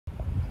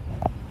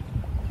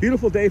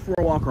Beautiful day for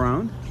a walk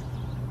around,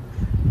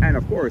 and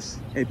of course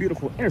a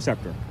beautiful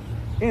Interceptor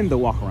in the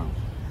walk around.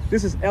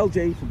 This is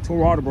LJ from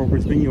Tour Auto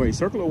Brokers bringing you a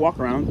circular walk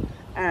around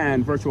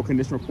and virtual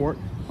condition report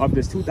of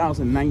this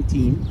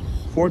 2019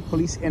 Ford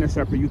Police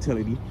Interceptor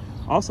utility,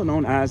 also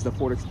known as the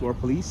Ford Explorer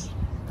Police,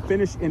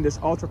 finished in this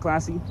ultra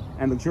classy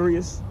and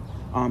luxurious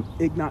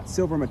Ignat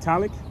silver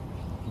metallic.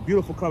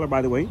 Beautiful color,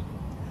 by the way.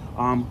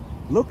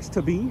 Looks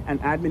to be an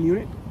admin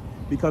unit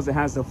because it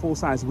has the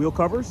full-size wheel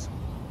covers.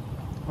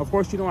 Of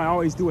course, you know I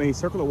always do a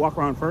circular walk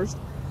around first,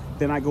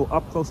 then I go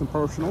up close and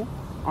personal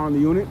on the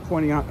unit,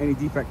 pointing out any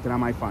defect that I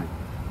might find.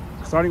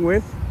 Starting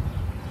with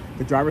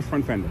the driver's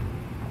front fender.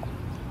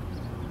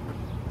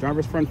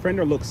 Driver's front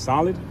fender looks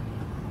solid.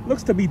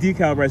 Looks to be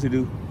decal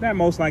residue. That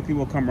most likely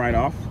will come right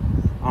off.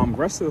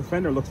 Rest of the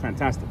fender looks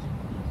fantastic.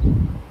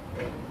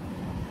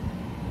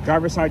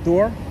 Driver's side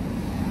door,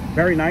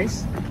 very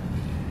nice.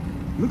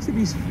 Looks to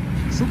be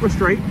super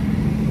straight.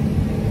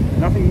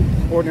 Nothing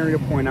ordinary to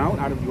point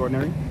out of the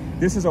ordinary.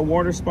 This is a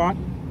water spot.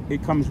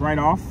 It comes right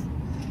off.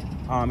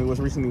 It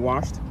was recently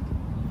washed.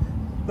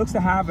 Looks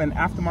to have an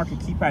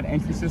aftermarket keypad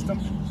entry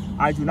system.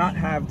 I do not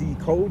have the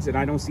codes and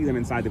I don't see them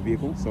inside the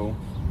vehicle, so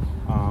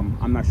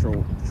I'm not sure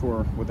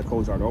what the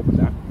codes are to open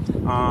that.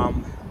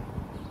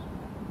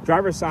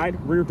 Driver's side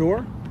rear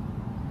door,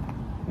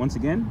 once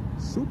again,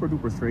 super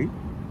duper straight.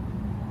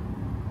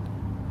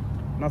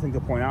 Nothing to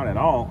point out at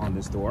all on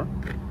this door.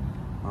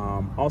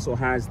 Also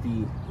has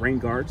the rain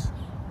guards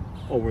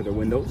over the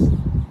windows.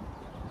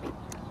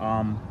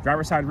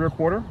 Driver's side rear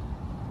quarter,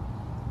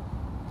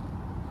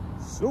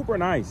 super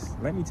nice.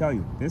 Let me tell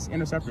you, this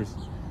Interceptor's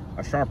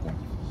a sharp one.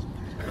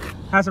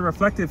 Has a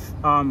reflective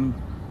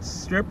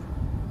strip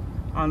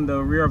on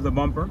the rear of the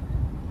bumper.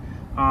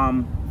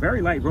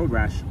 Very light road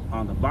rash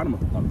on the bottom of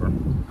the bumper.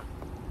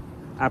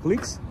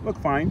 Appliques look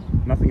fine,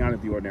 nothing out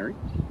of the ordinary.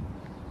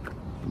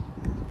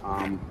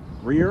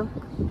 Rear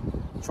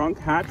trunk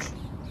hatch,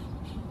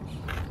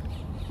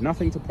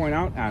 nothing to point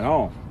out at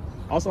all.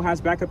 Also has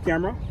backup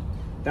camera.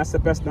 That's the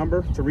best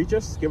number to reach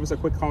us. Give us a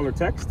quick call or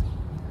text.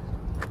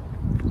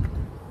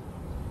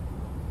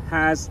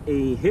 Has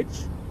a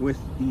hitch with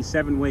the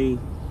 7-way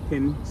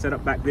pin set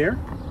up back there.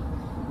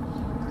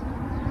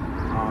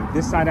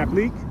 This side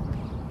applique,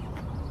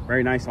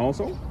 very nice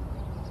also.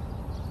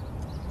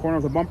 Corner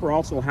of the bumper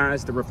also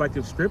has the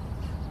reflective strip.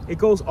 It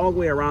goes all the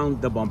way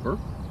around the bumper.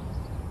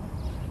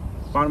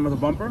 Bottom of the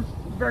bumper,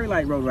 very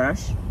light road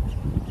rash.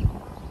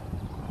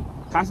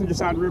 Passenger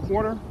side rear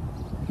quarter,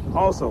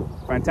 also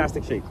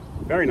fantastic shape,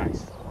 very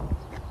nice.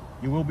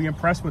 You will be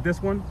impressed with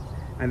this one,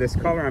 and this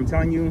color, I'm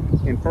telling you,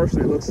 in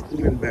person it looks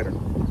even better.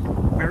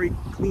 Very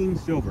clean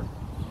silver.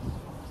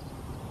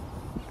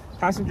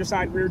 Passenger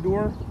side rear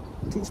door,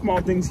 two small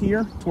things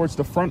here towards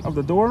the front of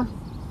the door,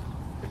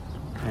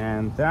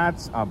 and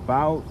that's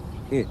about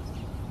it.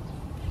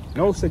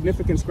 No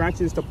significant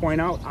scratches to point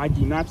out. I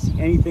do not see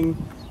anything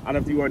out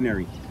of the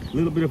ordinary. A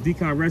little bit of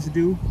decal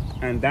residue,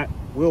 and that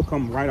will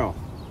come right off.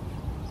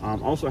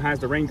 Also has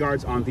the rain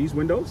guards on these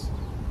windows.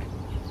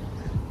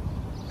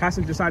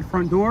 Passenger side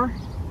front door,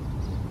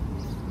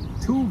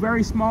 two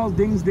very small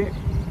dings there.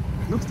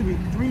 Looks to be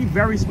three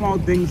very small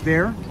dings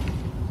there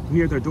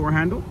near the door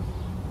handle,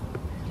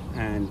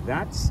 and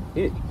that's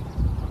it.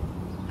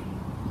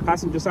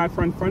 Passenger side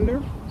front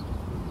fender,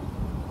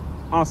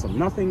 awesome.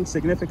 Nothing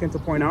significant to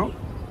point out.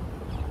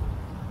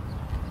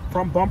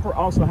 Front bumper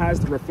also has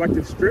the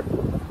reflective strip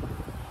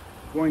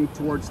going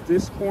towards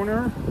this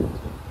corner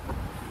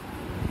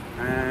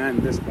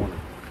and this corner.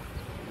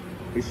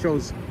 It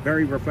shows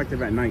very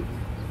reflective at night.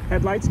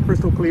 Headlights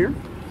crystal clear.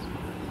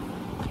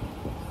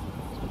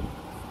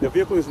 The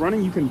vehicle is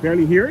running, you can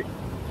barely hear it.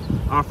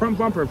 Front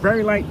bumper,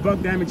 very light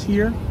bug damage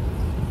here.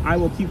 I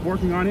will keep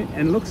working on it,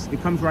 and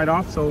it comes right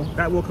off, so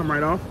that will come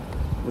right off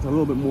with a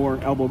little bit more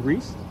elbow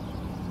grease.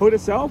 Hood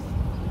itself,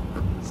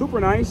 super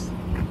nice.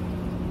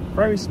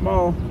 Very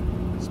small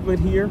split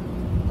here,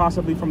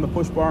 possibly from the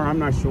push bar, I'm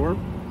not sure.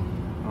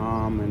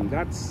 And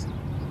that's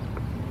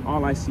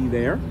all I see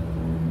there.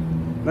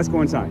 Let's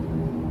go inside.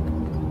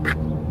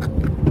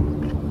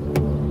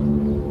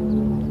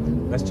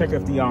 Let's check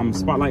if the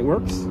spotlight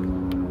works.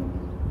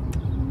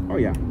 Oh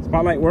yeah,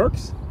 spotlight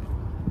works.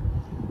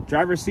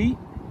 Driver's seat,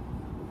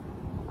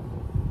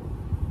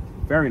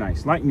 very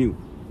nice, like new.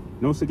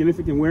 No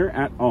significant wear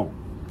at all.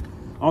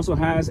 Also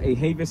has a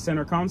Havis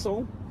center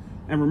console.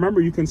 And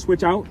remember, you can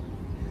switch out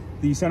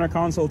the center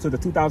console to the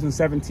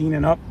 2017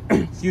 and up,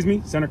 excuse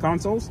me, center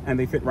consoles, and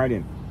they fit right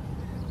in.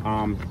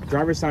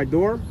 Driver's side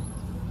door,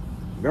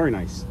 very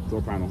nice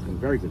door panel, and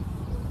very good.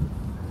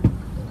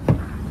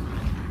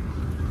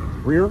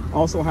 Rear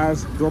also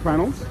has door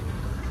panels.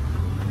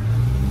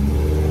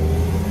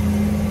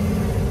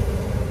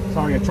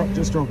 Sorry, a truck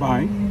just drove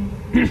by.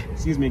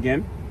 Excuse me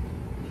again.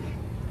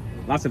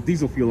 Lots of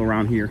diesel fuel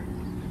around here,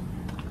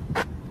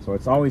 so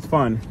it's always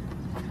fun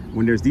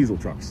when there's diesel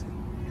trucks.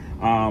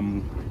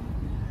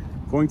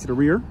 Going to the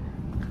rear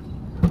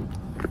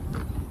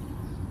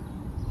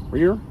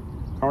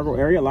cargo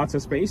area, lots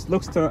of space.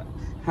 Looks to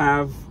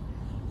have,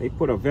 they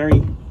put a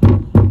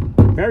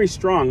very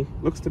strong,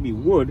 looks to be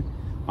wood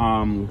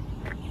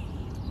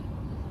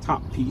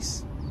top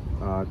piece,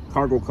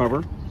 cargo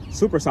cover,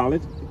 super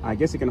solid. I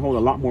guess it can hold a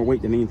lot more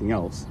weight than anything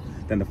else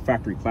than the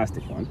factory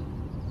plastic one.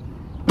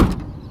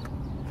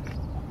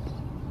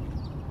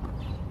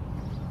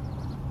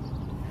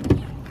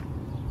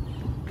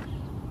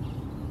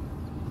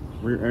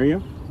 Rear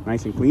area,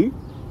 nice and clean.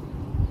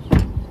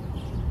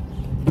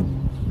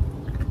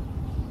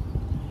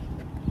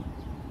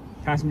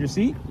 Passenger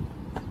seat,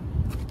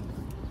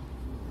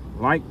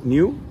 like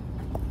new.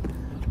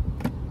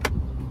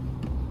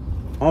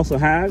 Also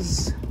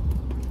has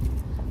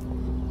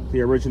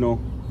the original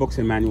books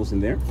and manuals in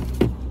there.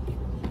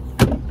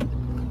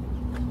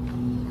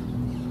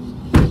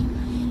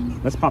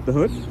 Let's pop the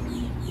hood.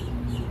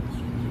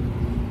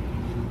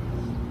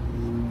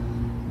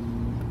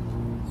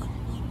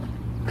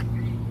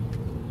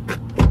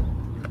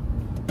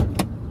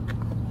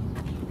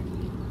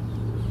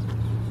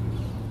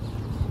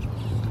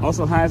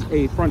 Also has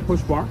a front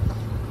push bar.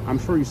 I'm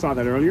sure you saw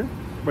that earlier,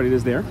 but it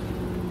is there.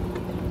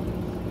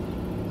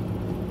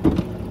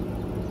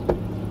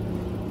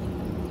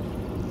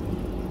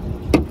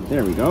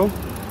 There we go.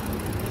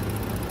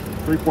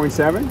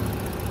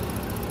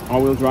 3.7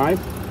 all-wheel drive.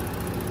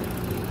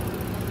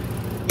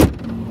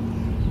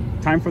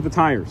 Time for the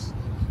tires.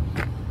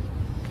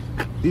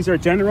 These are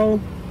General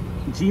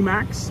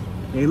G-Max.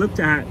 They look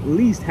to at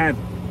least have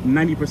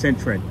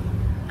 90% tread.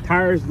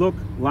 Tires look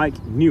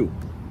like new.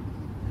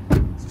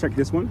 Let's check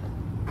this one.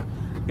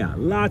 Yeah,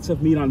 lots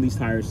of meat on these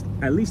tires,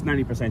 at least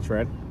 90%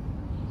 tread.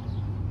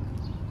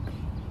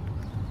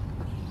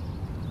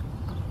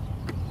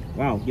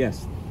 Wow,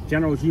 yes,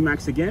 General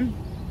G-Max again,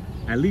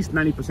 at least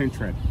 90%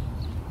 tread.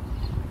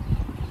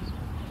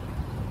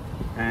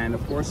 And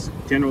of course,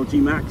 General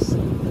G-Max,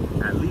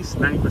 at least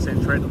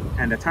 90% tread.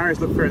 And the tires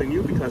look fairly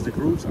new because the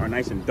grooves are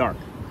nice and dark.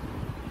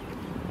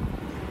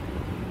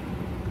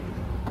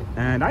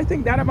 And I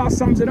think that about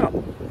sums it up.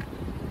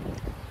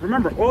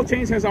 Remember, oil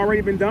change has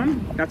already been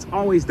done. That's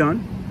always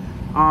done.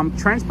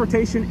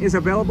 Transportation is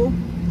available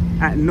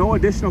at no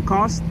additional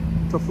cost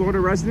to Florida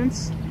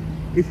residents.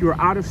 If you're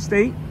out of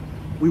state,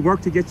 we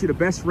work to get you the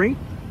best rate.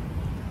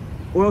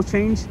 Oil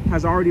change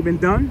has already been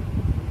done.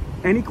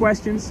 Any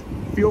questions,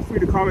 feel free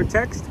to call or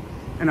text.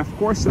 And of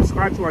course,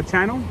 subscribe to our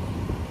channel.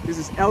 This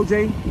is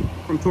LJ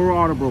from Toro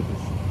Auto Brokers.